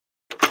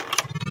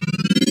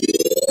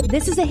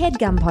This is a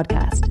HeadGum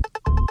podcast.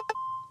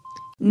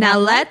 Now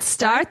let's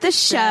start the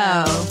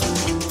show.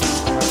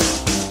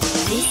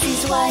 This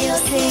is why you're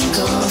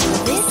single.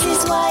 This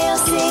is why you're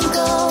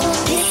single.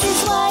 This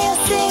is why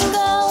you're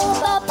single.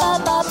 Ba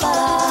ba ba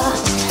ba.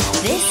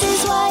 This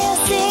is why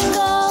you're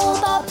single.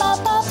 Ba ba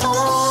ba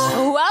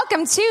ba.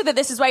 Welcome to the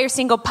This Is Why You're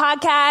Single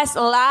podcast,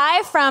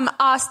 live from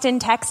Austin,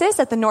 Texas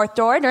at the North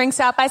Door during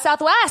South by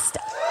Southwest.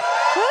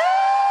 Woo!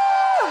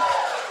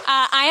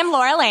 I am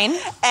Laura Lane.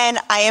 And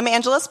I am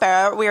Angela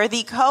Sparrow. We are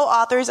the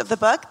co-authors of the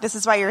book, This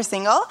Is Why You're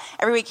Single.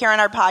 Every week here on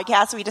our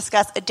podcast, we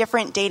discuss a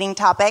different dating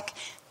topic.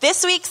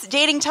 This week's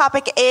dating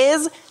topic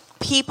is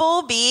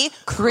people be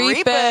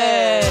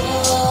creepin'.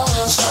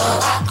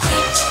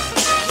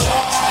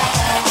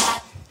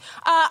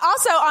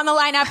 Also on the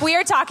lineup, we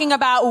are talking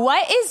about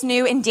what is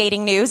new in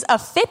dating news, a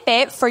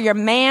Fitbit for your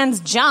man's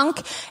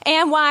junk,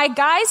 and why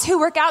guys who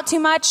work out too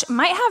much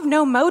might have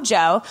no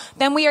mojo.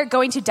 Then we are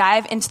going to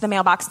dive into the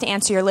mailbox to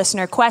answer your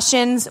listener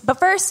questions. But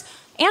first,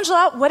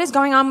 Angela, what is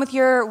going on with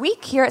your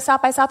week here at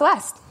South by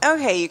Southwest?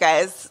 Okay, you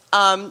guys.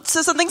 So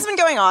something's been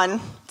going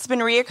on. It's been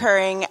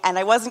reoccurring, and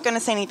I wasn't going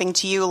to say anything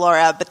to you,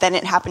 Laura, but then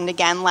it happened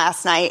again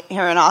last night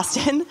here in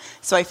Austin,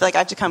 so I feel like I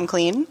have to come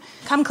clean.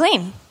 Come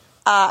clean.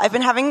 I've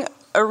been having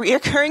a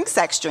reoccurring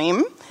sex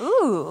dream.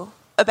 Ooh.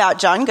 About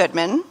John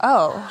Goodman.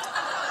 Oh.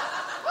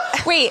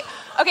 Wait.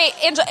 Okay,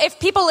 Angela, if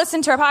people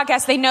listen to our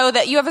podcast, they know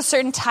that you have a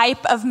certain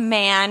type of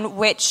man,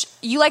 which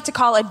you like to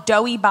call a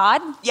doughy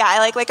bod. Yeah,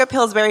 I like a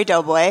Pillsbury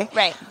doughboy.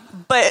 Right.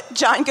 But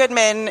John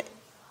Goodman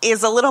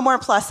is a little more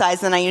plus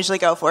size than I usually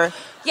go for.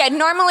 Yeah,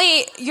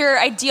 normally your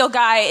ideal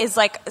guy is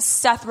like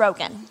Seth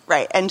Rogen.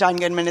 Right, and John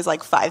Goodman is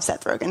like 5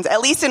 Seth Rogens. At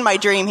least in my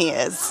dream he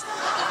is.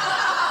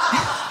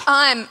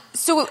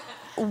 So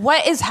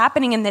what is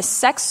happening in this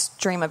sex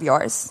dream of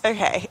yours?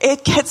 Okay,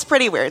 it gets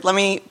pretty weird. Let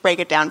me break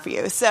it down for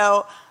you.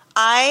 So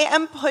I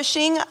am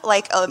pushing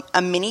like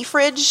a mini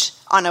fridge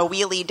on a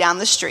wheelie down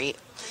the street.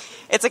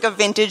 It's like a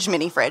vintage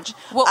mini fridge.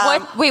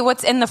 Wait,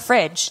 what's in the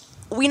fridge?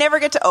 We never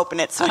get to open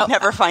it, so we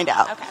never find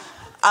out. Okay.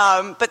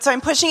 But so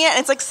I'm pushing it, and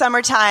it's like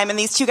summertime, and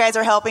these 2 guys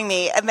are helping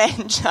me. And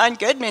then John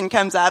Goodman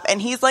comes up,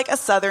 and he's like a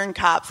Southern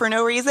cop for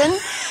no reason.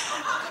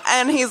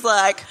 And he's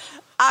like,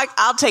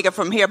 I'll take it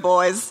from here,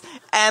 boys.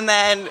 And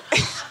then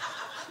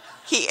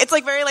it's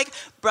like very like,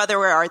 brother,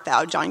 where art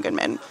thou, John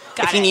Goodman?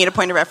 If you need a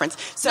point of reference.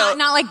 So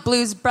not like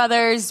Blues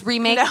Brothers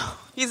remake? No,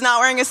 he's not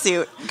wearing a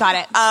suit. Got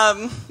it.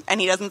 And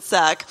he doesn't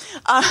suck.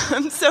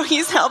 So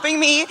he's helping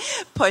me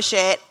push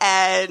it,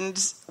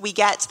 and we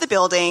get to the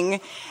building,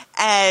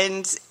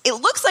 and it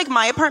looks like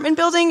my apartment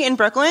building in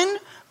Brooklyn,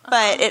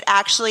 but it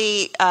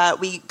actually,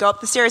 we go up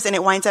the stairs, and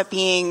it winds up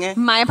being...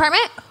 My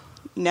apartment?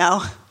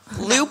 No.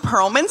 Lou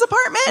Pearlman's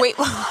apartment? Wait.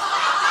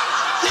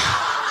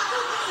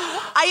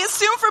 I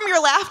assume from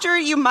your laughter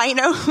you might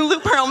know who Lou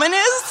Pearlman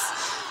is.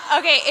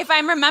 Okay, if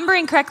I'm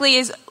remembering correctly,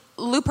 is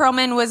Lou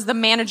Pearlman was the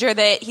manager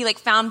that he like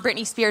found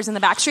Britney Spears and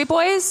the Backstreet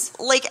Boys?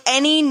 Like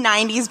any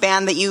 90s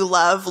band that you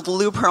love,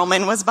 Lou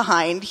Pearlman was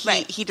behind.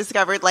 He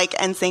discovered like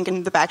NSYNC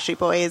and the Backstreet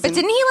Boys. But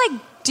didn't he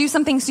like do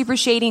something super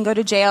shady and go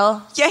to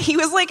jail? Yeah, he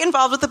was like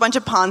involved with a bunch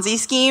of Ponzi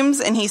schemes,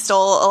 and he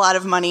stole a lot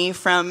of money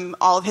from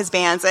all of his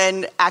bands.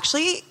 And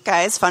actually,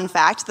 guys, fun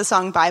fact, the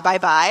song Bye Bye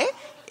Bye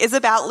is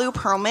about Lou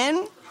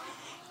Pearlman.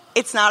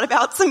 It's not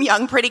about some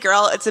young pretty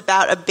girl. It's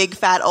about a big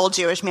fat old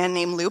Jewish man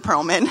named Lou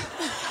Pearlman.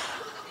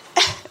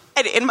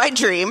 And in my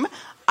dream,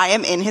 I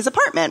am in his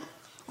apartment.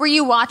 Were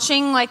you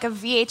watching like a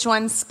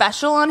VH1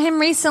 special on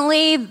him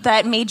recently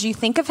that made you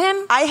think of him?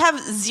 I have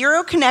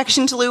zero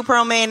connection to Lou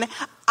Pearlman.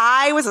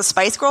 I was a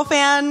Spice Girl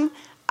fan.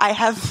 I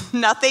have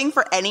nothing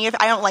for any of...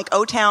 I don't like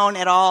O-Town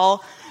at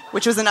all,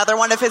 which was another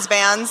one of his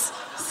bands.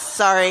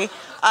 Sorry. So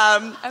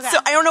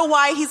I don't know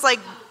why he's like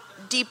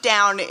deep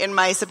down in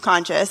my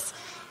subconscious.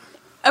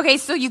 Okay,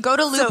 so you go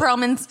to Lou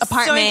Pearlman's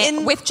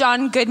apartment with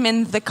John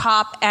Goodman, the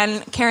cop,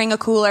 and carrying a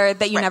cooler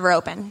that you never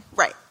open.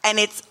 Right. And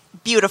it's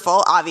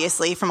beautiful,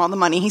 obviously, from all the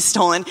money he's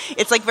stolen.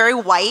 It's like very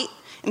white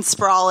and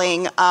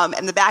sprawling,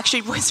 and the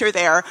Backstreet Boys are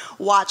there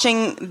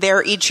watching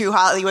their E! True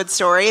Hollywood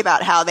story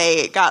about how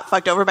they got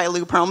fucked over by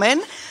Lou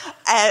Pearlman.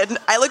 And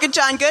I look at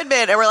John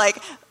Goodman, and we're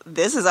like,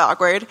 this is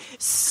awkward.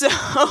 So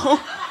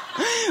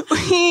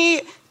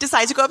we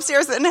decide to go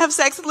upstairs and have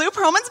sex in Lou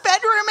Pearlman's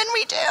bedroom, and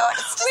we do.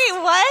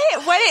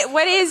 Wait,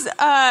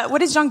 what?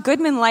 What is John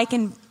Goodman like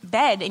in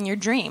bed in your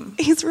dream?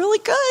 He's really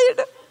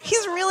good.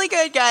 He's really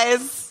good,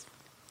 guys.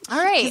 All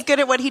right. He's good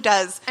at what he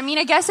does. I mean,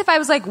 I guess if I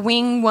was like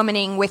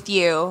wing-womaning with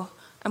you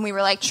and we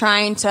were like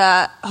trying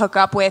to hook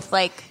up with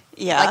like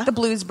the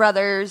Blues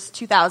Brothers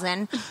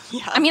 2000,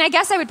 I mean, I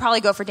guess I would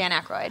probably go for Dan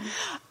Aykroyd.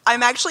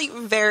 I'm actually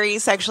very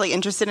sexually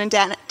interested in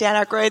Dan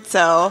Aykroyd,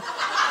 so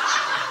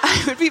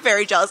I would be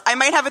very jealous. I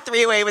might have a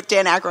 3-way with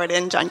Dan Aykroyd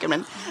and John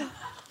Goodman.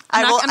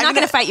 I'm not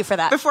going to fight you for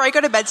that. Before I go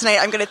to bed tonight,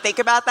 I'm going to think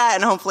about that,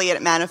 and hopefully it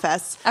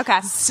manifests.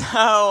 Okay.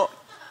 So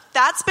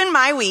that's been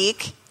my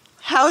week.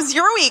 How's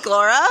your week,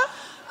 Laura?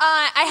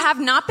 I have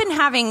not been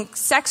having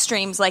sex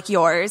dreams like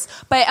yours,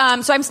 but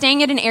so I'm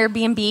staying at an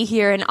Airbnb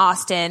here in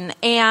Austin,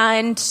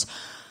 and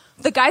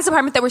the guy's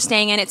apartment that we're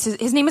staying in,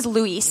 his name is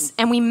Luis,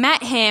 and we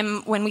met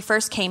him when we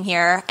first came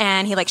here,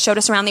 and he like showed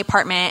us around the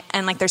apartment,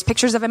 and like there's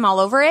pictures of him all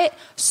over it.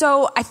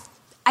 So I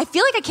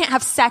feel like I can't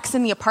have sex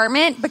in the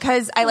apartment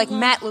because I like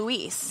met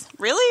Luis.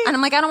 Really? And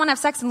I'm like, I don't want to have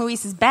sex in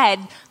Luis's bed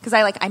because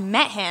I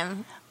met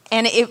him,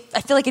 and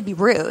I feel like it'd be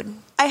rude.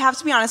 I have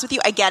to be honest with you.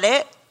 I get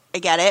it,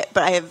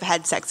 but I have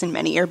had sex in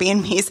many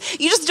Airbnbs.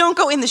 You just don't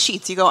go in the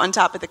sheets. You go on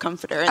top of the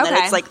comforter, and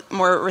then it's like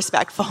more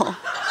respectful.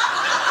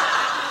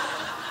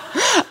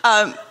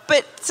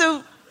 But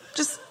so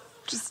just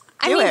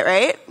do it,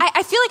 right?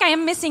 I feel like I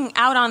am missing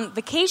out on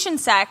vacation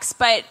sex,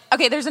 but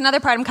okay, there's another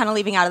part I'm kind of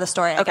leaving out of the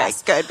story, I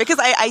guess. Good, because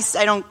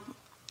I don't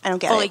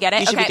get fully get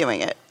it. You should be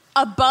doing it.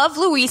 Above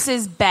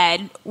Luis's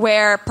bed,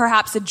 where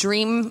perhaps a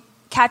dream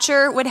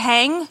catcher would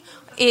hang,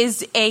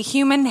 is a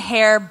human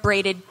hair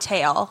braided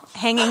tail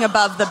hanging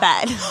above the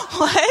bed.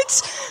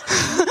 What?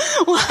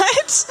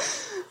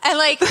 And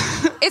like,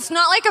 it's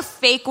not like a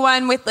fake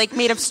one with like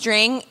made of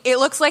string. It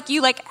looks like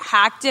you like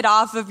hacked it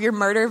off of your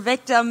murder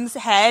victim's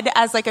head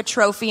as like a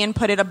trophy and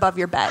put it above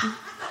your bed.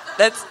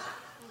 That's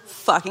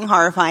fucking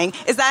horrifying.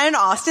 Is that an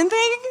Austin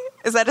thing?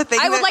 Is that a thing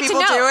that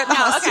people do in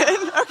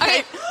Austin?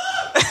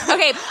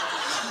 Okay.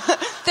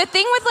 The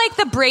thing with like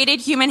the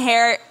braided human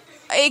hair,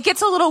 it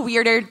gets a little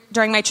weirder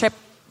during my trip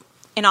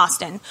in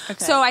Austin.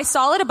 Okay. So I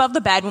saw it above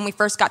the bed when we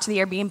first got to the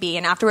Airbnb,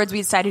 and afterwards we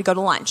decided to go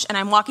to lunch. And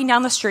I'm walking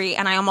down the street,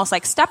 and I almost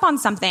like step on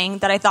something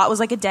that I thought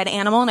was like a dead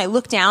animal, and I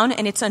look down,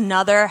 and it's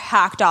another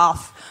hacked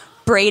off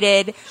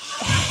braided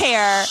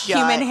hair,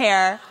 human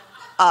hair.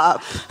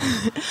 Up.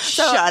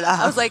 Shut up.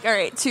 I was like, all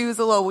right, 2 is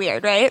a little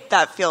weird, right?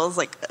 That feels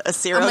like a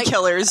serial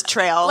killer's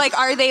trail. Like,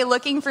 are they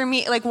looking for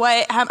me? Like,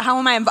 what? How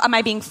am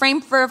I being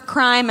framed for a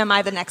crime? Am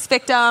I the next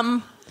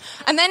victim?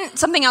 And then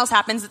something else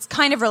happens. It's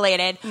kind of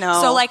related.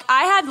 No. So like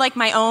I had like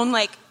my own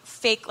like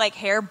fake like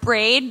hair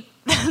braid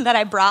that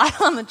I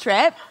brought on the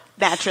trip.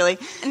 Naturally.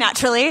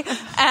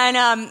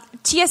 And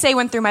TSA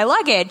went through my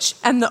luggage,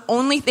 and the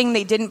only thing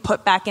they didn't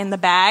put back in the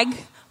bag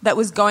that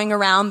was going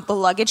around the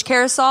luggage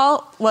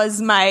was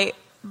my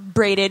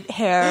braided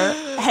hair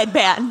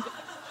headband.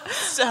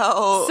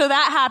 So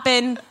that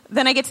happened.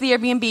 Then I get to the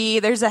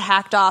Airbnb. There's a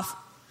hacked off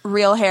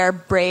real hair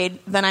braid,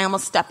 then I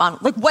almost step on.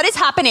 Like, what is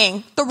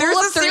happening? The rule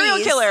of threes. There's a serial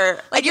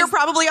killer. Like, you're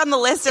probably on the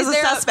list as a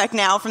suspect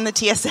now from the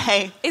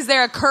TSA. Is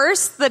there a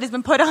curse that has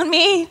been put on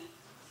me?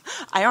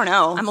 I don't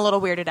know. I'm a little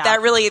weirded out.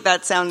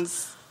 That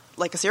sounds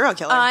like a serial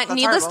killer.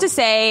 Needless to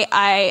say,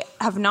 I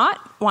have not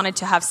wanted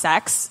to have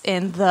sex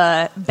in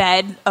the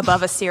bed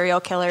above a serial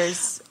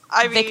killer's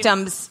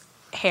victim's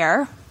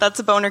hair. That's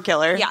a boner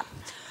killer. Yeah.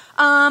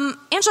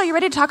 Angela, you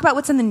ready to talk about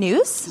what's in the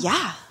news?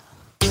 Yeah.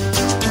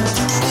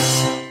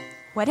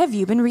 What have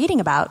you been reading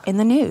about in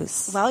the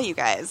news? Well, you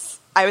guys,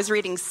 I was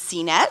reading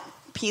CNET,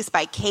 piece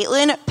by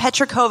Caitlin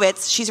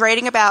Petrakovitz. She's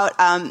writing about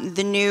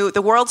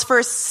the world's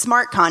first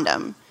smart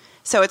condom.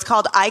 So it's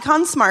called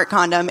Icon Smart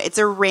Condom. It's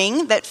a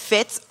ring that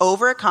fits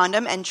over a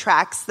condom and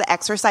tracks the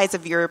exercise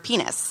of your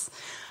penis.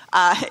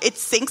 It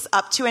syncs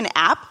up to an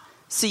app,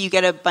 so you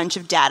get a bunch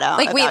of data.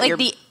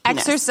 The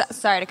exercise.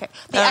 Sorry, okay.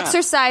 The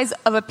exercise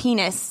of a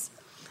penis,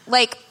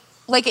 like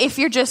if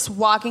you're just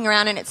walking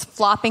around and it's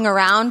flopping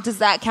around, does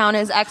that count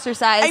as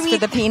exercise for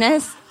the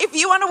penis? If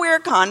you want to wear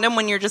a condom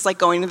when you're just like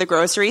going to the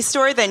grocery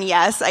store, then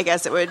yes, I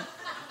guess it would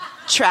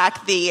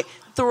track the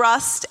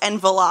thrust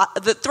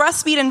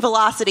speed and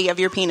velocity of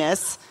your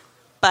penis.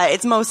 But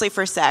it's mostly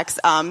for sex.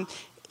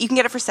 You can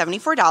get it for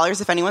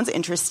 $74 if anyone's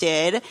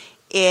interested.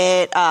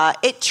 It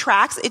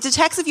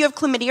detects if you have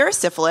chlamydia or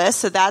syphilis,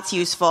 so that's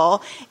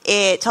useful.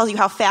 It tells you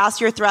how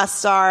fast your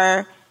thrusts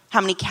are, how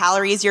many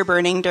calories you're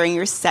burning during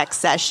your sex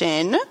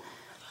session.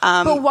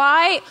 But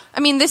why? I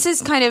mean, this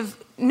is kind of,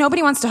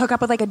 nobody wants to hook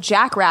up with like a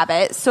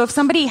jackrabbit. So if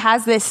somebody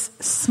has this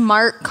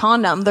smart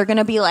condom, they're going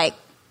to be like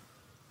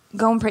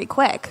going pretty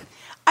quick.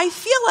 I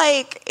feel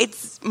like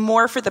it's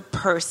more for the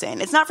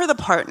person. It's not for the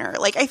partner.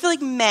 Like, I feel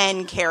like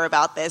men care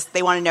about this.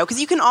 They want to know.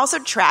 Because you can also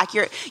track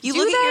at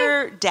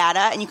your data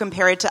and you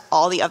compare it to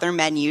all the other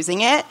men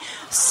using it.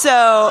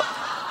 So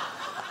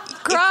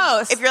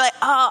gross. If you're like,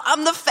 oh,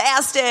 I'm the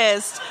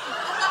fastest.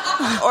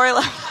 Or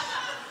like,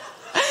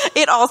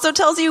 it also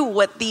tells you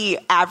what the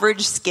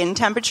average skin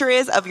temperature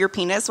is of your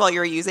penis while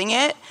you're using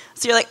it.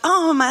 So you're like,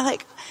 oh, my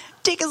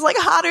dick is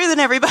hotter than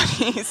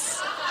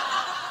everybody's.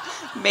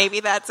 Maybe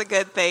that's a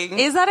good thing.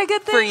 Is that a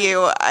good thing? For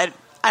you. I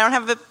don't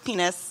have a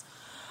penis,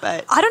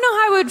 but I don't know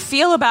how I would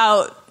feel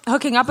about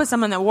hooking up with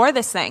someone that wore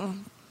this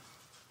thing.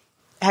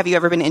 Have you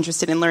ever been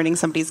interested in learning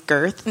somebody's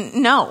girth?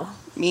 No.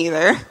 Me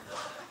either.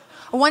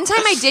 One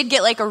time I did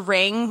get a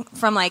ring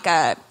from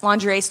a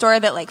lingerie store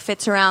that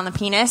fits around the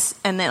penis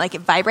and then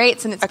it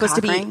vibrates and it's supposed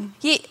to be ring?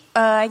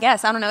 I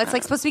guess, I don't know. It's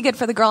supposed to be good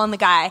for the girl and the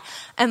guy.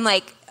 And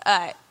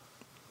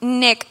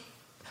Nick,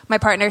 my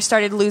partner,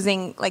 started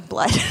losing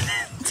blood.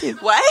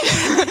 What?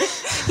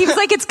 He was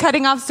it's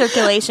cutting off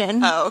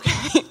circulation. Oh,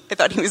 okay. I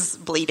thought he was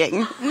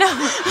bleeding. No.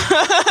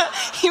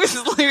 He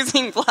was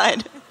losing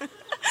blood.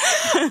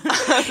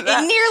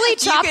 It nearly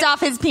chopped off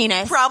his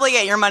penis. Probably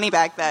get your money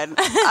back then.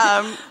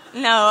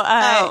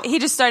 No, he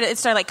just started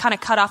like kind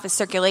of cut off his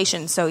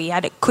circulation, so he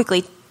had to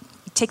quickly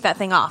take that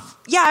thing off.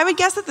 Yeah, I would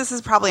guess that this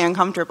is probably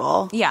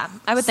uncomfortable. Yeah,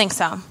 I would think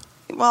so.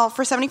 Well,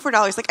 for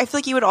 $74, like I feel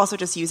like you would also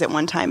just use it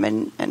one time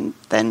and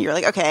then you're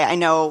like, okay, I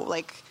know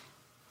like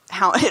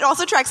how it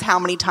also tracks how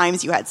many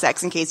times you had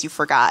sex in case you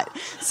forgot.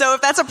 So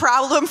if that's a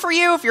problem for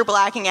you, if you're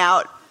blacking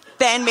out,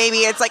 then maybe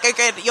it's like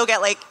you'll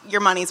get like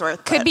your money's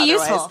worth. Could be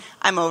useful.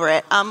 I'm over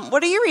it.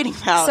 What are you reading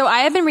about? So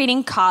I have been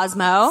reading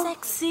Cosmo.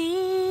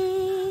 Sexy.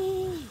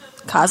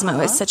 Cosmo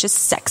is such a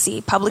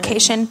sexy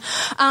publication.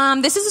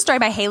 This is a story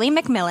by Haley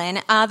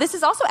McMillan. This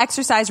is also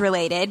exercise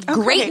related.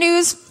 Oh, great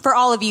news for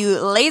all of you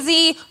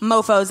lazy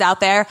mofos out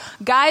there.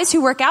 Guys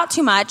who work out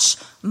too much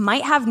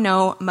might have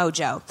no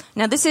mojo.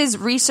 Now, this is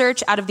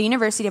research out of the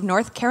University of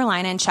North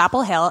Carolina in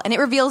Chapel Hill, and it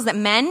reveals that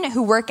men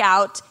who work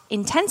out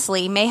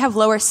intensely may have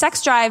lower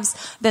sex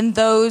drives than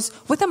those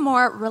with a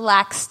more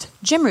relaxed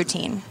gym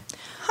routine.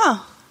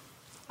 Huh.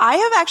 I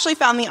have actually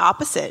found the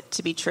opposite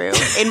to be true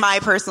in my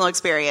personal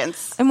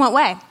experience. In what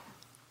way?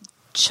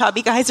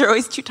 Chubby guys are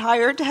always too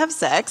tired to have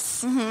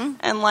sex. Mm-hmm.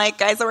 And like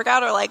guys that work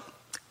out are like,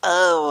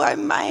 oh,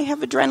 I have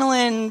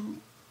adrenaline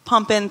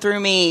pumping through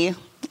me.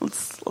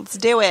 Let's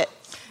do it.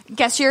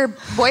 Guess your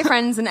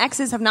boyfriends and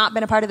exes have not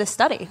been a part of this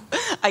study.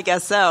 I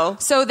guess so.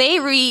 So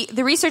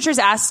the researchers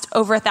asked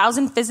over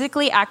 1,000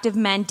 physically active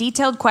men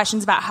detailed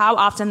questions about how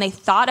often they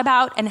thought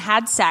about and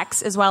had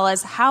sex, as well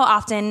as how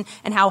often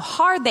and how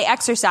hard they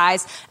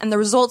exercise. And the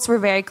results were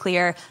very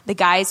clear. The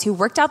guys who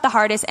worked out the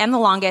hardest and the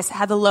longest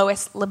had the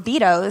lowest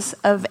libidos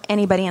of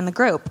anybody in the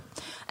group.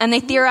 And they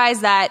theorized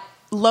that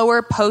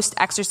lower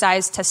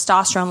post-exercise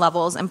testosterone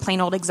levels and plain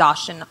old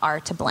exhaustion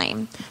are to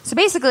blame. So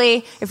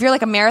basically, if you're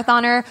like a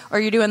marathoner or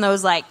you're doing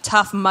those like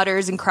tough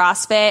mutters in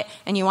CrossFit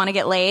and you want to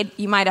get laid,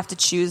 you might have to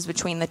choose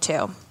between the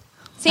two.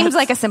 Seems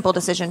like a simple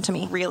decision to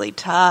me. Really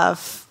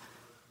tough.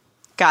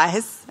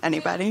 Guys,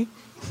 anybody?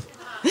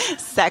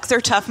 Sex or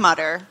tough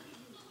mutter?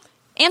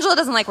 Angela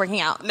doesn't like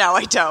working out. No,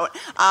 I don't.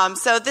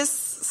 So this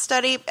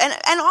study,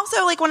 and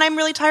also like when I'm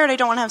really tired, I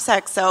don't want to have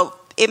sex, so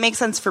it makes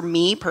sense for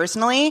me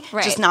personally,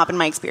 right. Just not been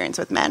my experience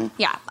with men.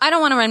 Yeah, I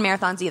don't want to run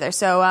marathons either,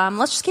 so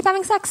let's just keep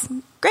having sex.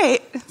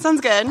 Great. Sounds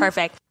good.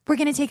 Perfect. We're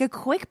going to take a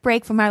quick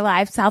break from our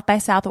live South by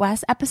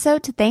Southwest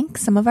episode to thank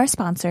some of our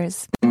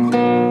sponsors.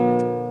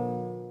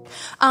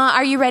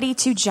 Are you ready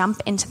to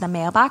jump into the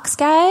mailbox,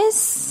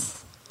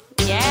 guys?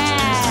 Yeah.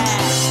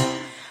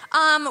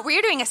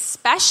 We're doing a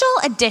special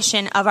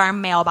edition of our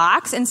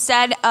mailbox.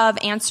 Instead of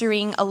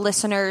answering a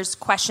listener's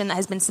question that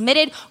has been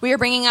submitted, we are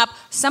bringing up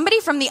somebody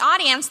from the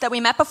audience that we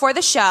met before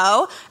the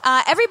show.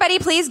 Everybody,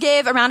 please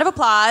give a round of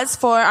applause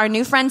for our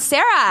new friend,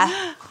 Sarah.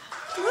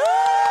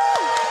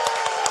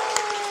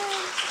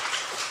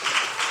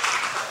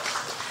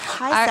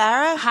 Hi,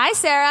 Sarah. Hi,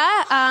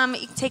 Sarah.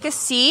 Take a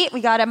seat.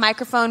 We got a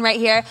microphone right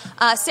here.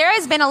 Sarah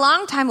has been a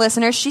long-time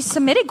listener. She's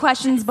submitted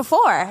questions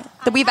before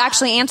that we've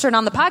actually answered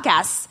on the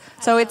podcast.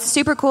 So it's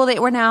super cool that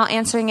we're now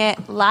answering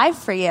it live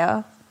for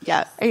you.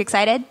 Yeah. Are you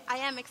excited? I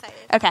am excited.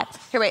 Okay.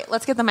 Here, wait.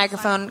 Let's get the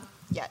microphone.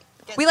 Yeah.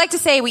 We like to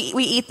say we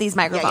eat these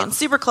Yeah, microphones. get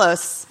super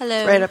close.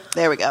 Hello. Right up.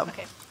 There we go.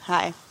 Okay.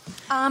 Hi.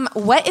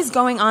 What is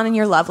going on in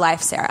your love life,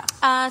 Sarah?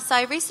 So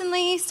I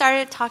recently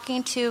started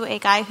talking to a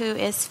guy who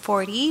is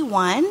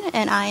 41,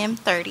 and I am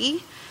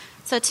 30.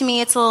 So to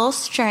me, it's a little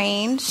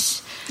strange.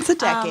 It's a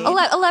decade.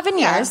 11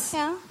 years.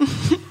 Yeah.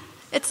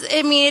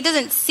 It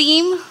doesn't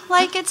seem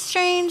like it's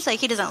strange. Like,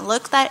 he doesn't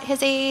look that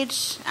his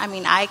age. I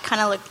mean, I kind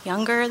of look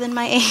younger than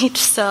my age,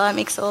 so that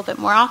makes it a little bit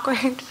more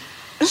awkward.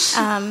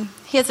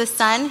 He has a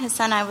son. His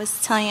son, I was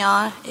telling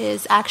y'all,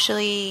 is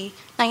actually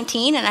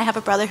 19, and I have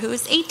a brother who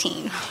is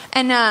 18.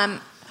 And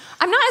I'm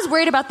not as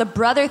worried about the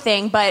brother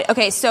thing, but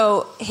okay,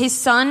 so his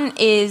son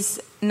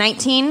is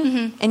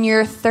 19 and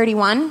you're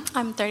 31?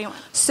 I'm 31.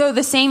 So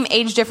the same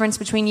age difference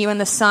between you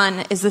and the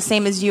son is the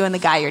same as you and the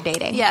guy you're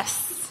dating?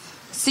 Yes.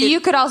 So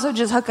you could also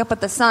just hook up with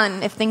the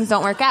son if things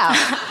don't work out.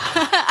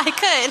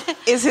 I could.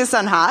 Is his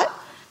son hot?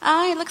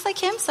 He looks like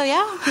him, so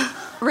yeah.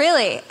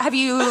 Really? Have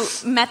you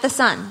met the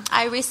son?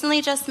 I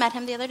recently just met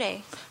him the other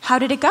day. How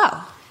did it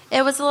go?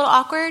 It was a little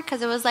awkward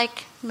because it was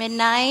like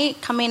midnight,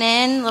 coming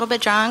in, a little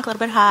bit drunk, a little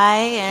bit high,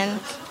 and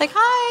like,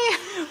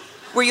 hi.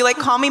 Were you like,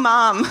 call me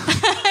mom?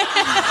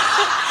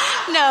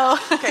 No.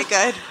 Okay,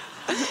 good.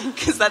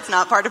 Because that's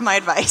not part of my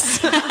advice.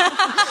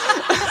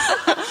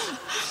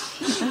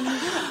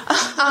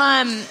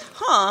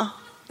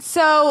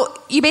 So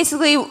you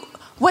basically,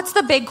 what's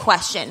the big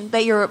question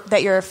that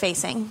you're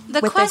facing?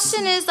 The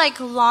question is, like,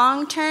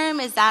 long term,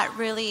 is that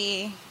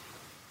really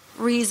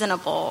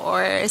reasonable?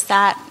 Or is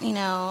that,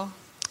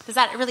 does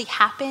that really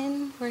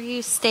happen where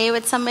you stay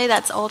with somebody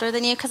that's older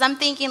than you? Because I'm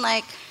thinking,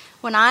 like,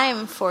 when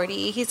I'm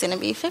 40, he's going to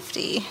be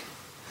 50.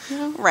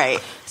 Right.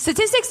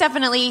 Statistics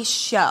definitely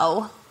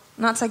show,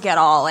 not to get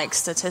all like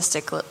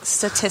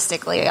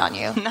statistically on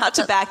you. Not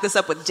to back this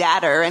up with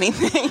data or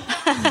anything.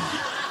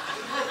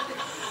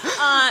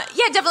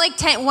 Yeah,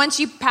 definitely. Once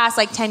you pass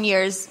like 10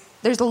 years,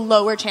 there's a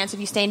lower chance of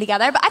you staying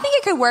together. But I think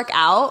it could work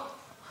out.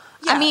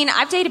 Yeah. I mean,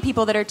 I've dated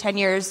people that are 10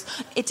 years.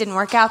 It didn't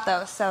work out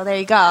though, so there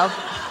you go.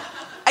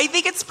 I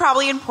think it's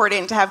probably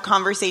important to have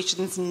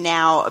conversations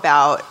now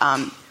about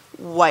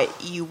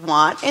what you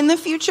want in the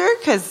future,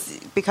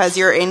 because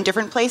you're in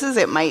different places,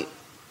 it might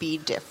be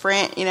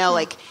different. You know,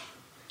 like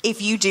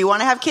if you do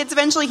want to have kids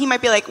eventually, he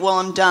might be like, well,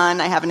 I'm done.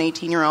 I have an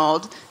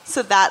 18-year-old.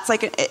 So that's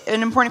like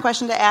an important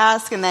question to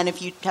ask. And then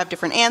if you have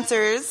different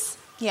answers,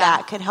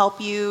 that could help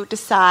you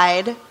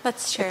decide.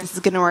 That's true. If this is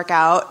going to work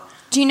out.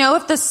 Do you know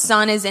if the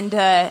son is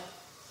into,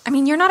 I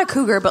mean, you're not a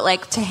cougar, but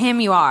like to him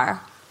you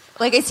are.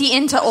 Like, is he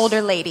into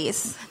older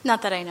ladies?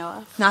 Not that I know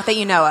of. Not that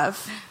you know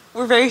of.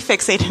 We're very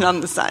fixated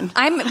on the son.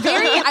 I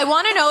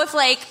want to know if,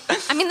 like,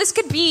 I mean, this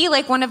could be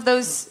like one of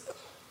those,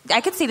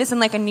 I could see this in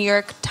like a New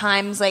York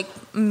Times, like,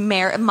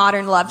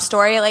 modern love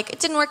story. Like, it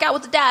didn't work out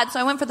with the dad, so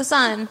I went for the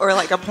son. Or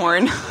like a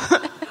porn.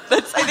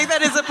 I think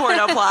that is a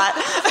porno plot.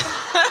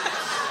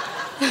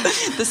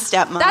 The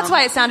stepmom. That's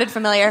why it sounded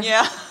familiar.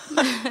 Yeah.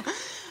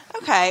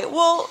 Okay,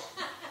 well,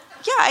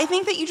 yeah, I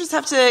think that you just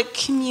have to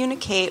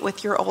communicate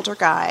with your older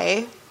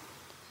guy.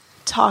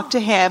 Talk to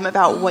him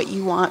about what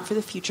you want for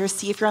the future.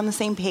 See if you're on the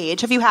same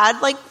page. Have you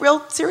had, like, real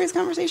serious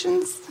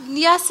conversations?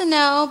 Yes and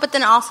no, but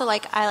then also,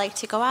 like, I like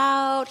to go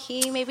out.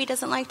 He maybe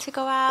doesn't like to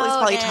go out.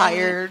 Well, he's probably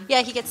tired.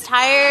 Yeah, he gets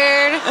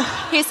tired.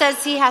 He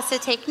says he has to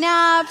take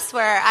naps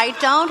where I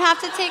don't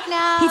have to take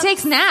naps. He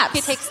takes naps.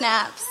 He takes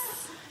naps.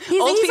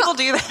 Old people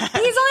do that.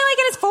 He's only like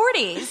in his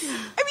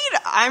 40s. I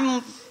mean,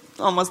 I'm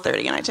almost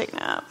 30 and I take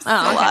naps.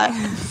 Oh,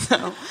 okay.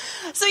 A lot.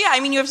 So, yeah, I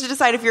mean, you have to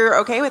decide if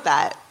you're okay with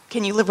that.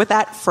 Can you live with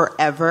that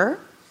forever?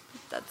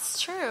 That's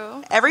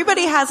true.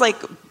 Everybody has, like,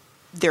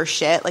 their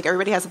shit. Like,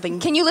 everybody has something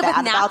Can you live bad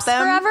with naps about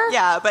them. forever?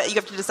 Yeah, but you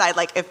have to decide,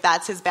 like, if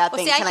that's his bad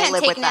thing, See, can I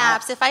live with take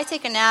naps. that? If I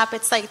take a nap,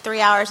 it's like 3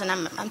 hours and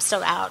I'm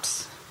still out.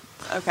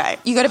 Okay.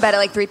 You go to bed at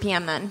like 3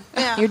 p.m. then.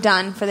 Yeah. You're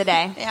done for the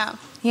day. Yeah.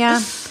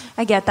 Yeah,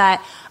 I get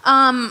that.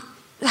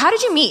 How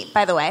did you meet,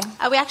 by the way?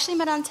 We actually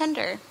met on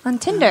Tinder. On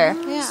Tinder?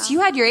 Yeah. So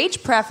you had your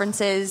age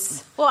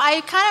preferences. Well, I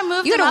kind of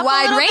moved You had him a up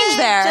wide little range bit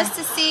there. just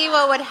to see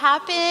what would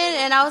happen,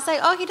 and I was like,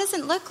 oh, he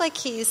doesn't look like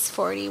he's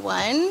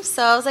 41.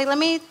 So I was like,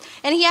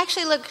 and he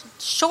actually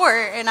looked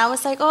short, and I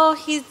was like, oh,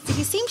 he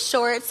seems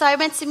short. So I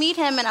went to meet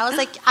him, and I was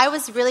like, I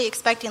was really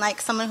expecting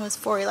like someone who was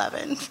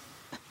 4'11".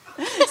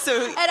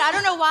 So And I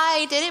don't know why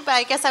I did it, but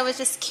I guess I was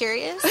just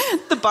curious.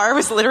 the bar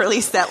was literally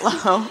set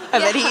low,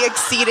 and then he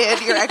exceeded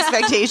your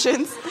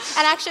expectations.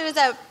 And actually, it was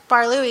at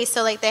Bar Louie,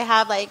 so like they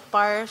have like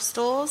bar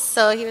stools,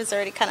 so he was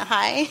already kind of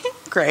high.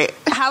 Great.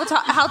 How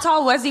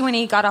tall was he when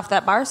he got off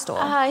that bar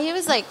stool? He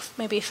was like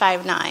maybe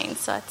 5'9",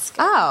 so that's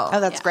good. Oh,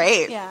 That's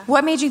great. Yeah.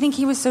 What made you think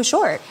he was so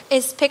short?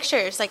 His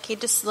pictures, like he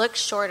just looked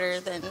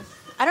shorter than.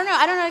 I don't know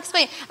how to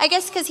explain. I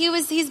guess because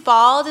he's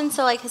bald, and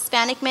so like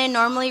Hispanic men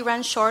normally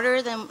run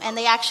shorter than, and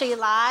they actually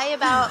lie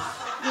about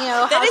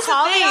how is a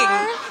tall they thing.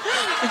 are.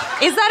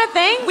 Is that a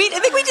thing? I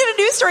think we did a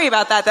news story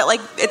about that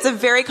like it's a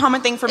very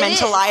common thing for men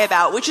to is. lie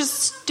about, which is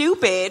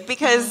stupid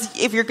because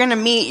if you're going to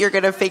meet, you're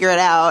going to figure it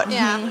out.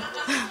 Yeah.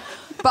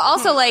 But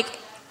also, like,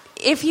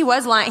 if he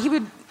was lying,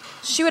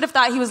 she would have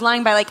thought he was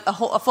lying by like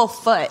a full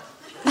foot.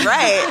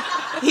 Right.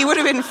 He would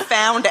have been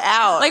found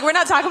out. Like, we're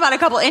not talking about a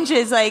couple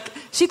inches. Like,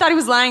 she thought he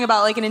was lying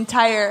about like an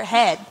entire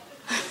head.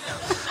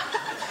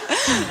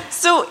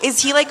 So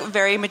is he like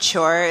very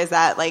mature? Is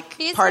that like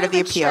He's part very of the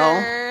appeal?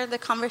 mature. The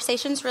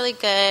conversation's really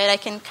good. I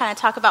can kind of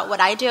talk about what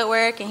I do at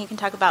work, and he can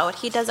talk about what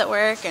he does at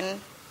work. And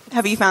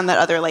Have you found that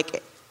other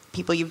like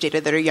people you've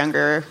dated that are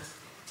younger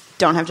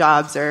don't have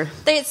jobs or?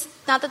 it's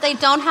not that they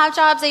don't have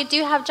jobs. They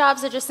do have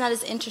jobs. They're just not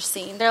as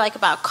interesting. They're like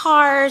about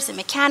cars and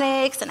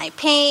mechanics, and I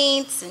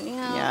paint, and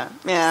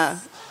Yeah.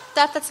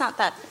 stuff that's not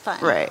that fun.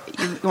 Right.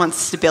 You want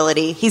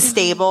stability. He's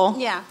stable.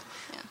 Yeah.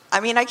 I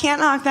mean, I can't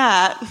knock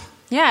that.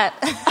 Yeah.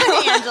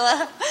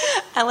 Angela.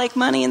 I like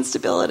money and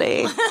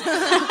stability.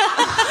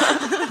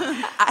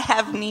 I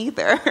have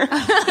neither. Yeah,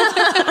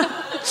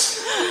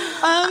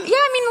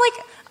 I mean, like,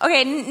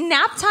 okay,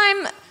 nap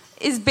time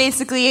is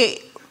basically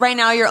right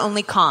now your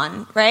only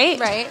con, right?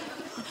 Right.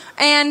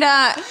 And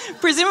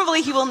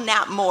Presumably he will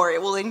nap more.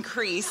 It will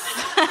increase.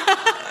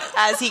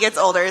 As he gets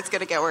older, it's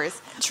going to get worse.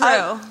 True.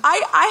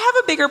 I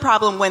have a bigger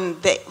problem when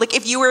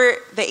if you were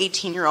the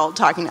 18-year-old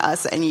talking to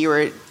us and you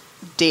were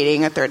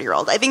dating a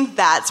 30-year-old, I think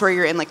that's where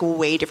you're in like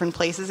way different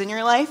places in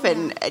your life,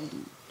 and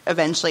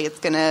eventually it's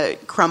going to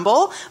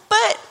crumble.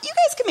 But you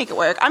guys can make it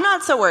work. I'm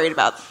not so worried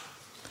about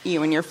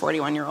you and your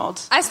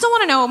 41-year-old. I still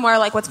want to know more,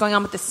 like, what's going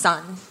on with the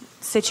son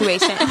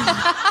situation.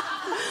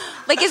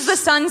 Like, is the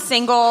son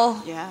single?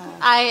 Yeah.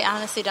 I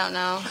honestly don't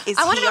know. Is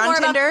I wanna he know more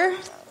on about- Tinder?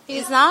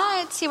 He's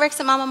not. He works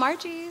at Mama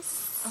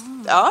Margie's.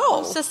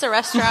 Oh. It's just a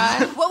restaurant.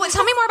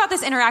 Tell me more about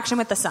this interaction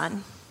with the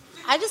son.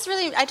 I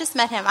just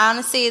met him.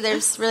 Honestly,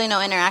 there's really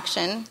no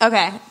interaction.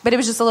 Okay, but it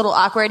was just a little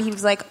awkward. He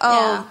was like, "Oh,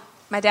 Yeah.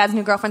 my dad's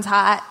new girlfriend's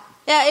hot."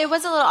 Yeah, it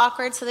was a little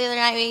awkward. So the other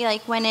night we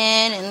like went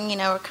in and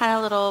we're kind of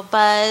a little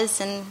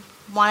buzzed and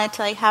wanted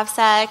to like have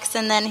sex.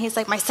 And then he's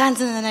like, "My son's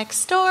in the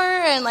next door,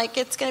 and like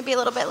it's gonna be a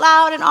little bit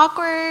loud and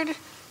awkward."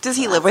 Does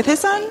he live with his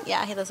son?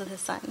 Yeah, he lives with his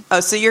son. Oh,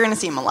 so you're going to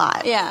see him a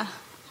lot. Yeah.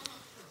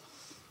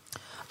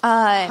 You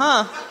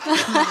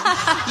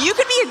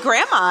could be a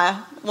grandma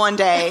one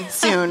day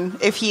soon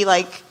if he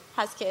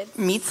Has kids.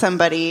 meets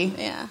somebody.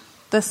 Yeah.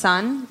 The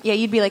son? Yeah,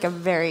 you'd be like a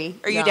very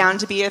Are you young- down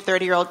to be a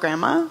 30-year-old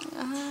grandma?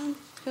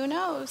 Who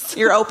knows?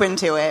 You're open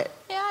to it.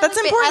 Yeah, That's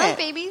I important. like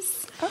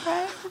babies.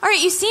 Okay. All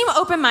right, you seem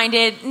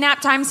open-minded.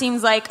 Nap time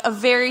seems like a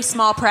very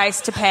small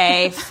price to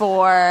pay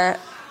for,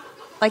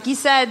 like you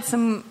said,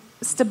 some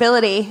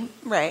stability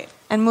Right.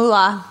 and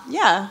moolah.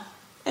 Yeah.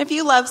 If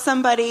you love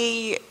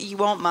somebody, you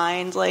won't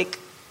mind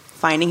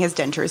finding his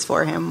dentures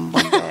for him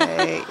one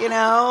day.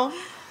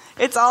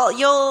 It's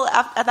all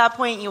at that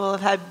point you will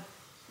have had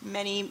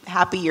many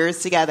happy years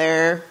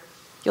together.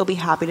 You'll be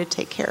happy to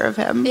take care of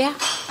him. Yeah.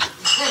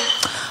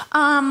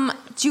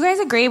 Do you guys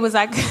agree? Was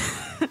like,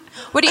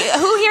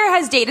 who here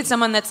has dated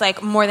someone that's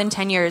more than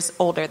 10 years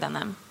older than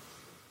them?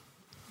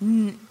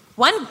 One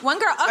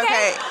girl.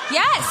 Okay.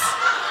 Yes.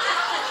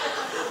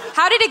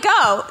 How did it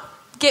go?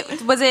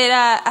 Was it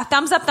a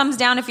thumbs up, thumbs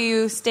down if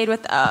you stayed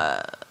with?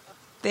 So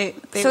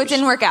it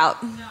didn't work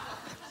out. No.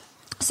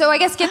 So I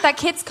guess get that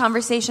kids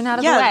conversation out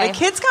of the way. Yeah, the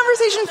kids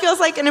conversation feels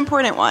like an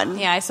important one.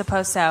 Yeah, I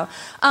suppose so.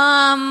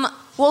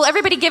 Well,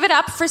 everybody give it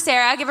up for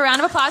Sarah. Give a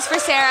round of applause for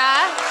Sarah.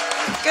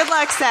 Good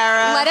luck,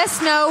 Sarah. Let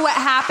us know what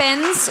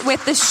happens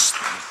with this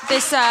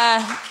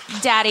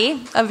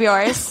daddy of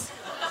yours.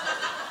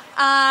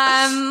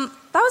 That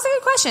was a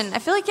good question. I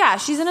feel like,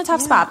 she's in a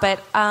tough spot,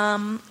 but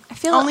I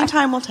feel Only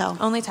time will tell.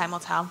 Only time will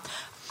tell.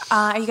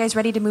 Are you guys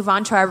ready to move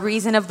on to our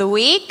reason of the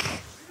week?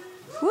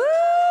 Woo!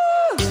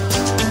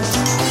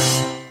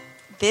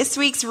 This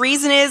week's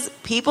reason is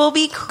people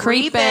be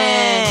creepin'.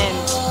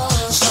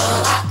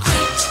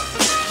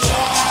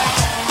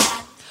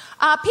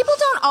 People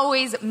don't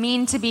always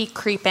mean to be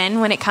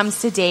creepin' when it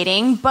comes to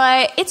dating,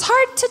 but it's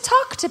hard to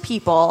talk to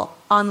people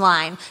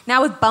online.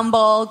 Now with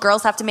Bumble,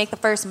 girls have to make the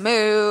first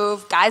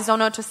move. Guys don't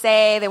know what to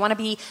say. They want to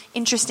be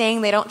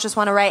interesting. They don't just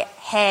want to write,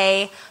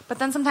 hey. But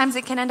then sometimes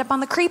it can end up on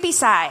the creepy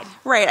side.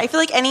 Right. I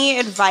feel like any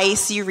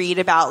advice you read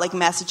about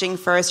messaging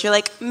first, you're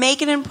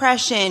make an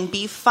impression,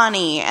 be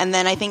funny. And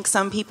then I think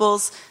some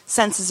people's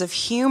senses of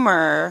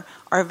humor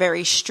are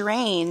very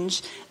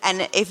strange.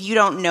 And if you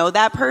don't know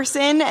that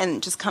person and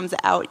it just comes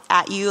out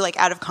at you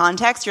out of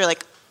context, you're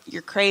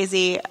you're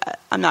crazy.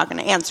 I'm not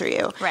going to answer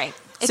you. Right.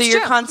 So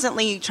you're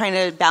constantly trying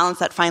to balance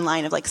that fine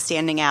line of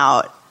standing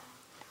out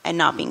and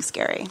not being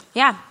scary.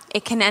 Yeah,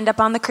 it can end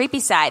up on the creepy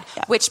side,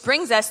 which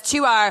brings us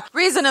to our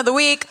reason of the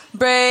week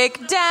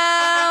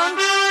breakdown.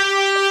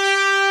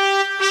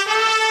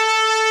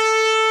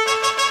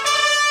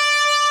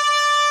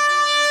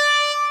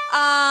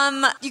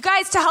 You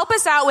guys, to help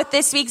us out with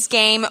this week's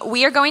game,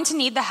 we are going to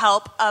need the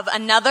help of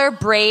another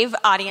brave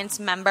audience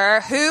member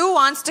who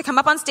wants to come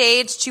up on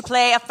stage to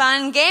play a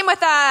fun game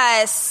with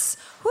us.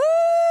 Woo!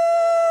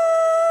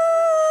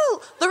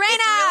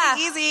 Lorena!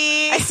 It's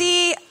really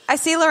easy. I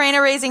see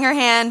Lorena raising her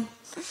hand.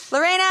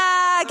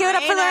 Lorena! Give it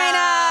up for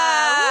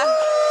Lorena!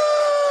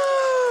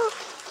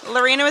 Woo!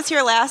 Lorena was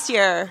here last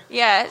year.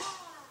 Yes.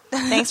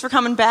 Thanks for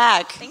coming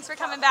back. Thanks for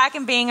coming back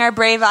and being our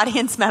brave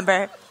audience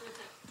member.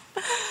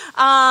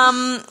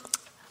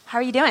 How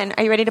are you doing?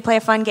 Are you ready to play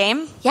a fun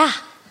game? Yeah.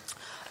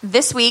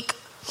 This week,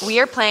 we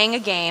are playing a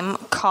game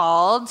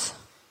called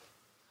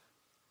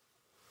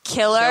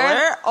Killer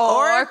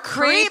or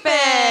Creepin'.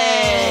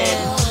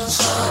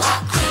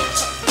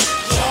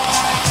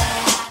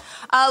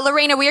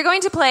 Lorena, we are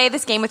going to play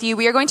this game with you.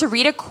 We are going to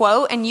read a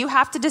quote, and you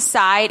have to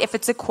decide if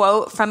it's a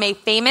quote from a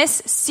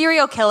famous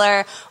serial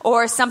killer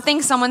or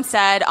something someone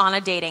said on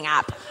a dating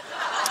app.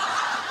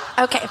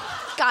 Okay.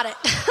 Got it.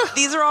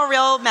 These are all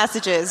real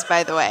messages,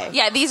 by the way.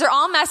 Yeah, these are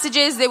all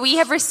messages that we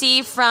have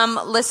received from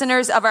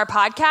listeners of our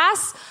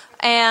podcast.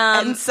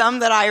 And some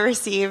that I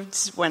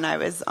received when I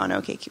was on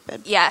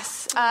OkCupid.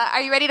 Yes.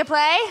 Are you ready to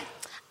play?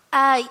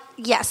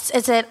 Yes.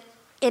 Is it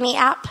any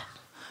app?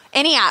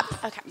 Any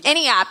app. Okay.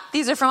 Any app.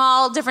 These are from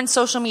all different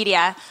social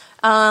media.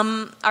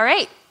 All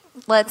right.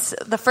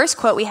 The first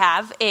quote we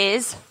have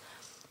is,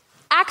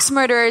 axe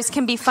murderers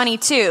can be funny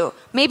too.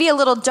 Maybe a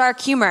little dark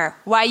humor.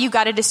 Why you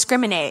gotta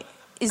discriminate?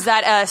 Is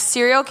that a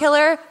serial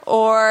killer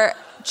or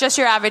just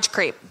your average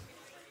creep?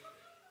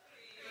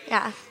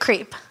 Yeah,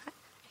 creep.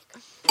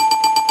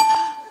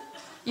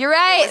 You're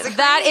right.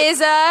 That is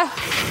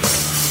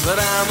But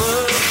I'm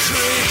a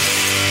creep.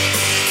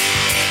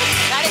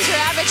 That is your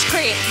average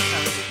creep.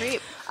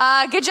 Creep.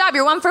 Good job.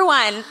 You're 1 for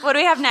 1. What do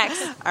we have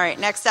next? All right,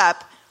 next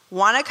up.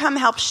 Want to come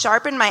help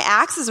sharpen my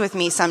axes with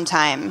me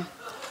sometime?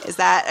 Is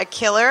that a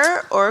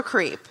killer or a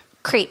creep?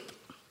 Creep.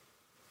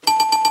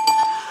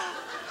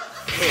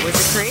 It was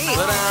a creep.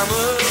 But I'm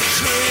a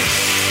creep.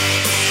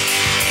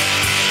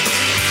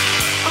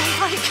 Oh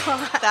my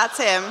god. That's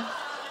him.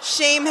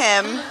 Shame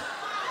him.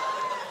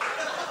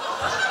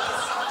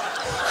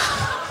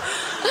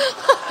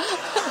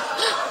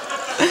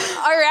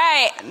 All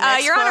right.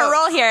 Next You're on a quote.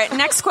 roll here.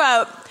 Next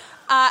quote.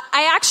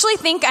 I actually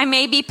think I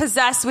may be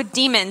possessed with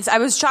demons. I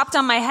was chopped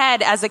on my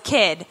head as a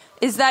kid.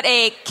 Is that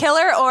a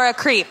killer or a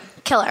creep?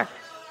 Killer.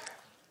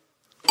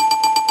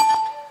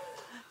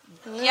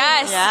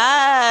 Yes.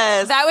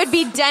 Yes. That would be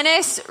see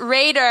Dennis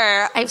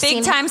Rader,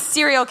 big time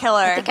serial killer.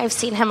 I think I've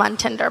seen him on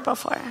Tinder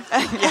before.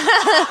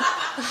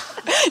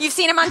 You've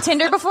seen him on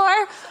Tinder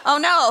before? Oh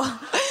no,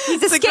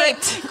 he's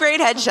escaped. Great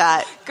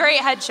headshot.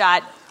 Great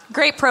headshot.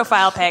 Great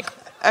profile pic.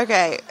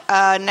 Okay,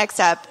 next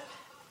up.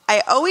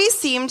 I always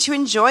seem to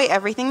enjoy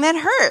everything that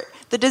hurt.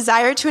 The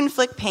desire to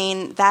inflict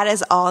pain, that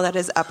is all that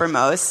is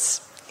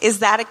uppermost. Is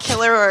that a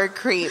killer or a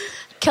creep?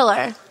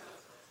 Killer.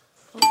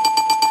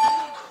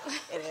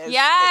 It is.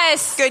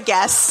 Yes. Good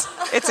guess.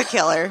 It's a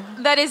killer.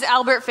 That is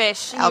Albert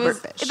Fish. Albert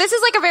Fish. This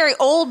is like a very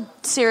old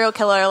serial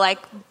killer, like,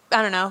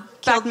 I don't know.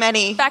 Killed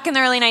many. Back in the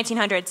early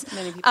 1900s.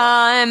 Many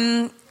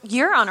people.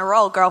 You're on a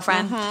roll,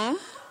 girlfriend. Mm-hmm.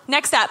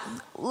 Next up,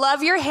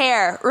 love your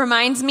hair.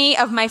 Reminds me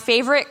of my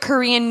favorite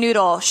Korean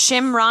noodle,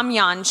 Shim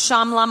Ramyeon,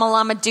 Sham Lama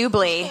Lama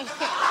Doobly.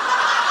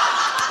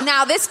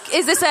 Now, is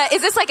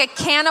this like a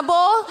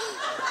cannibal,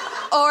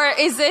 or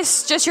is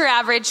this just your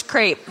average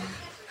creep?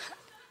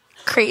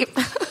 Creep.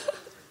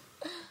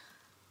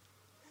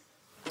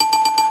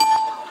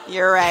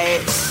 You're right.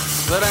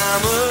 But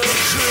I'm a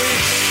creep.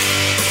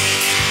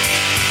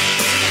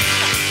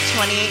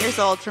 28 years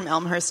old from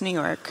Elmhurst, New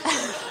York.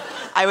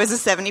 I was a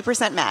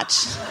 70%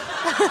 match.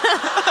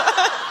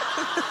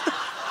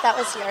 That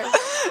was yours.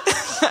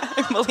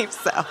 I believe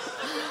so.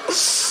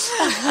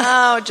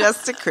 Oh,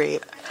 just a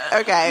creep.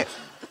 Okay.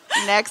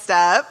 Next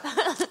up.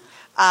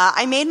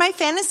 I made my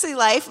fantasy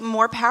life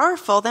more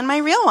powerful than my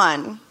real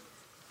one.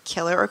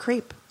 Killer or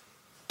creep?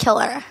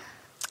 Killer.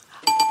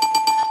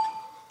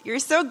 You're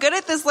so good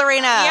at this,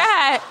 Lorena.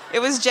 Yeah. It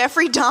was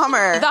Jeffrey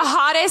Dahmer. The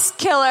hottest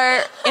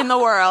killer in the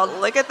world.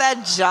 Look at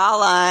that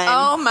jawline.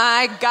 Oh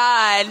my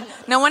God.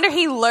 No wonder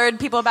he lured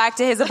people back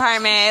to his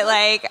apartment.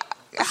 Like,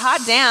 hot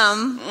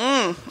damn.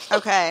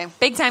 Okay.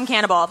 Big time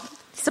cannibal.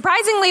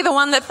 Surprisingly, the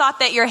one that thought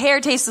that your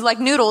hair tasted like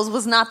noodles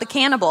was not the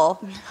cannibal.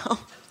 No,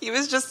 he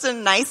was just a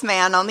nice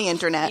man on the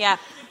internet. Yeah.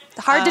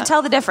 Hard to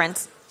tell the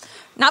difference.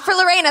 Not for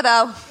Lorena,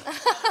 though.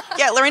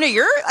 Yeah, Lorena,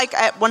 you're like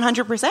at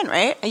 100%,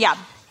 right? Yeah.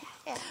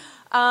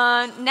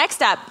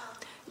 Next up.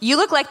 You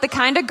look like the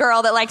kind of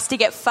girl that likes to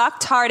get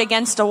fucked hard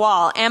against a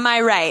wall. Am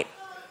I right?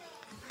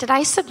 Did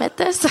I submit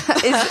this?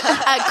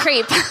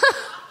 Creep.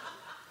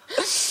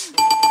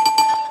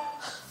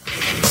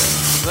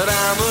 But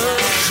I'm a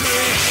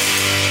creep.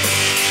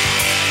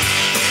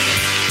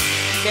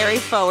 Very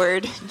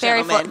forward, Very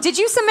gentleman. full. Did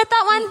you submit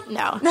that one?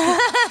 No.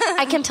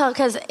 I can tell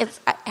because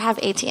I have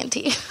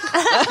AT&T.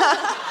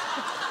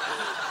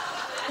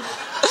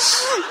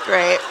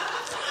 Great.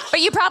 But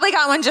you probably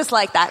got one just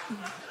like that.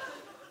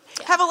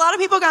 Have a lot of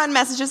people gotten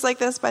messages like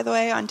this, by the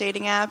way, on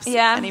dating apps?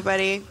 Yeah.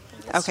 Anybody?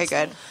 Okay,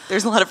 good.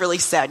 There's a lot of really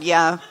sad,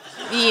 yeah.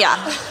 Yeah.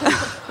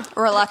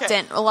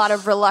 Reluctant. A lot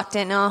of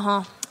reluctant.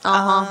 Uh-huh.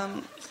 Uh-huh.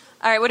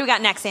 All right, what do we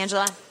got next,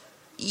 Angela?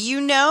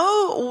 You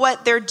know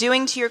what they're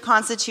doing to your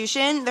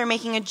Constitution? They're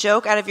making a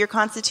joke out of your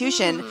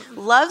Constitution.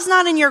 Love's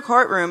not in your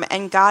courtroom,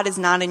 and God is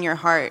not in your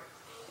heart.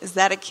 Is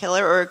that a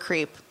killer or a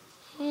creep?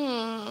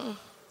 Tricky.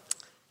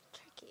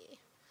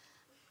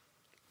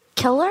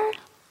 Killer?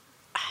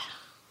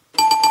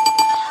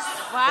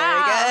 Wow.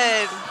 Very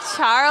good.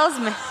 Charles,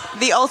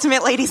 The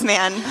ultimate ladies'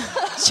 man,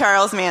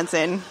 Charles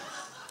Manson.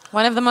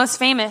 one of the most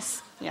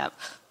famous. Yep.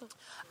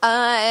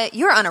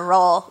 You're on a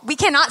roll. We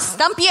cannot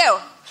stump you.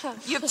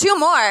 You have two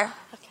more.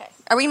 Okay.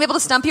 Are we going to be able to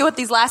stump you with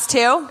these last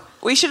two?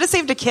 We should have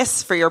saved a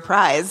kiss for your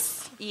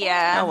prize.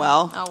 Yeah. Oh,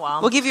 well. Oh,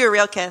 well. We'll give you a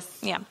real kiss.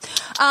 Yeah.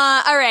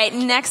 All right,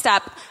 next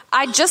up.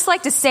 I'd just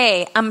like to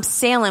say I'm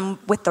sailing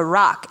with The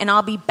Rock, and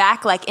I'll be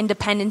back like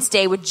Independence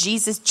Day with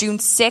Jesus June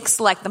 6th,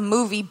 like the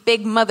movie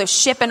Big Mother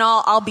Ship and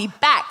all. I'll be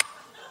back.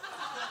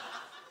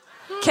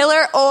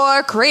 Killer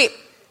or creep?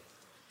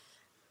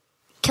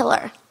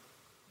 Killer.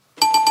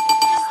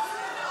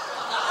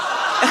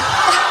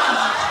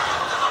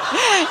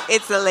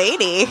 It's a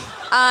lady.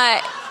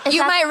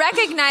 You might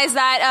recognize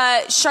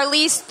that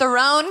Charlize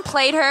Theron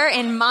played her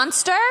in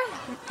Monster.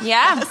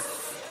 Yeah.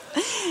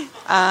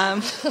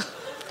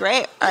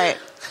 Great. All right.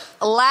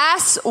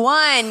 Last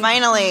one.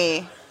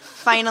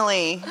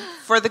 Finally,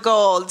 for the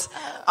gold.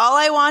 All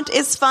I want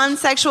is fun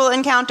sexual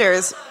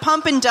encounters.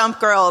 Pump and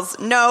dump girls.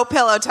 No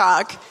pillow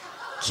talk.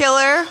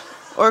 Killer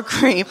or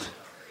creep?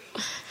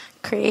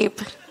 Creep.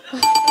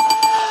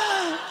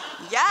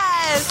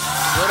 Yes!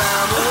 But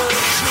I'm a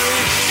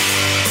creep.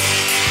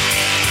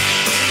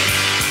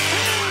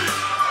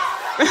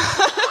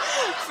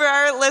 For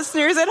our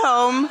listeners at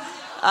home,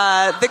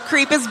 the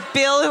creep is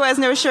Bill, who has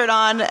no shirt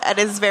on and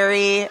is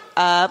very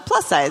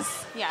plus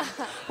size. Yeah.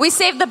 We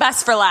saved the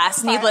best for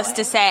last, needless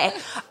to say.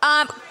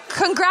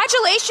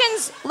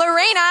 Congratulations,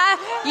 Lorena.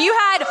 You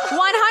had 100%.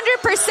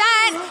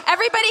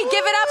 Everybody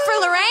give it up for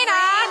Lorena.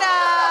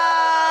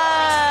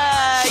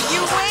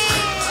 You win!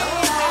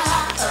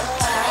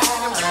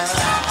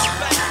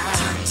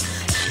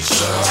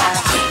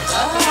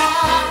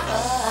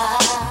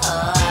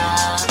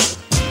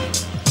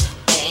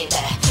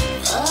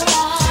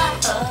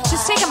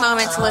 Just take a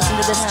moment to listen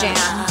to this jam.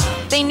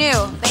 They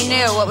knew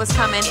what was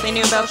coming. They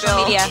knew about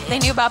social media. They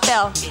knew about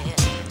Bill.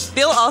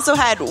 Bill also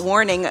had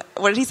warning.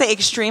 What did he say?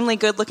 Extremely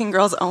good-looking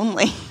girls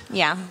only.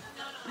 Yeah.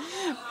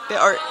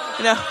 Or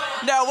no.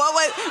 What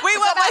was? Wait,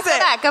 what was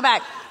it? Go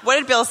back. What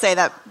did Bill say?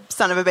 That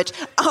son of a bitch.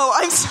 Oh,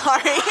 I'm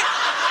sorry.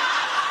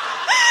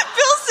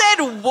 Bill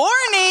said,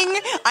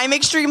 "Warning! I'm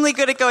extremely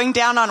good at going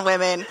down on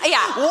women.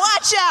 Yeah.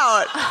 Watch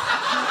out."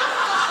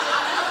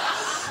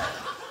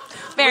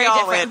 Very We all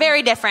different. win.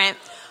 Very different.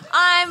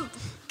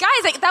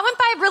 Guys, that went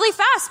by really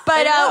fast,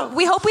 but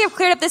we hope we have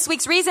cleared up this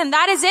week's reason.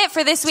 That is it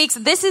for this week's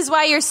This Is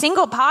Why You're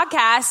Single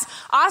podcast.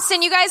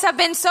 Austin, you guys have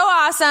been so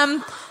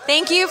awesome.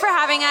 Thank you for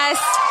having us.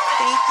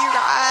 Thank you,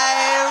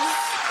 guys.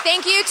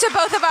 Thank you to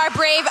both of our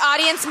brave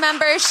audience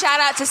members. Shout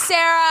out to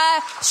Sarah.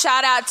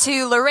 Shout out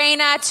to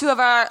Lorena, two of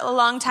our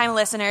longtime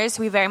listeners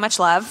who we very much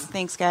love.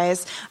 Thanks,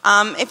 guys.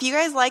 If you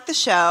guys like the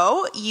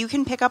show, you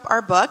can pick up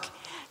our book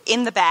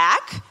in the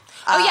back.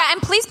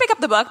 And please pick up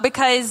the book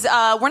because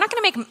we're not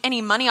going to make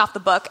any money off the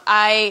book.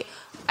 I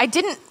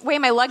didn't weigh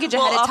my luggage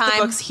ahead of time. Off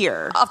the books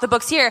here. Off the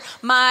books here.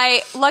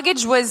 My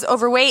luggage was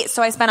overweight,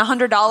 so I spent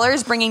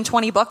 $100 bringing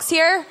 20 books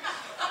here.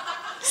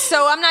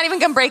 So I'm not even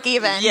going to break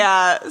even.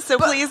 Yeah, so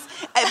please.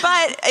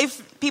 But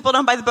if people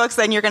don't buy the books,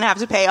 then you're going to have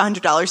to pay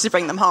 $100 to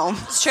bring them home.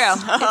 It's true.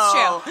 It's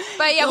true.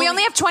 But yeah, we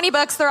only have 20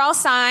 books. They're all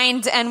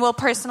signed, and we'll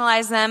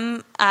personalize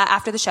them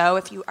after the show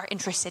if you are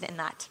interested in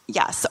that.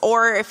 Yes,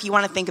 or if you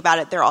want to think about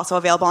it, they're also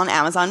available on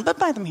Amazon, but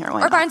buy them here. Why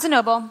Or not? Barnes &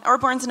 Noble. Or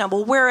Barnes &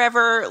 Noble,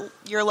 wherever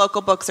your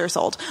local books are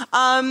sold.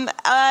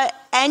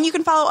 And you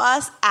can follow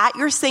us at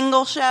Your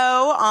Single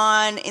Show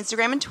on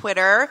Instagram and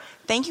Twitter.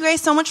 Thank you guys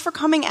so much for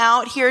coming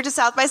out here to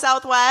South by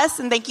Southwest.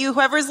 And thank you,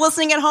 whoever's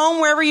listening at home,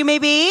 wherever you may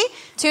be.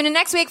 Tune in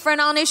next week for an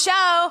all-new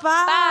show.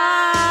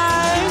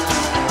 Bye.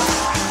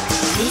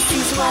 This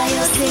is why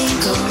you're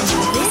single.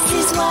 This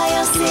is why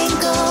you're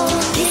single.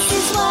 This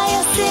is why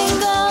you're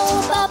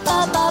single. Ba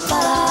ba ba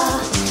ba.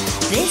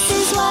 This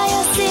is why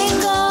you're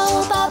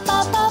single. Ba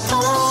ba ba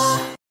ba.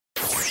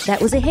 That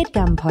was a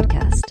HeadGum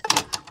podcast.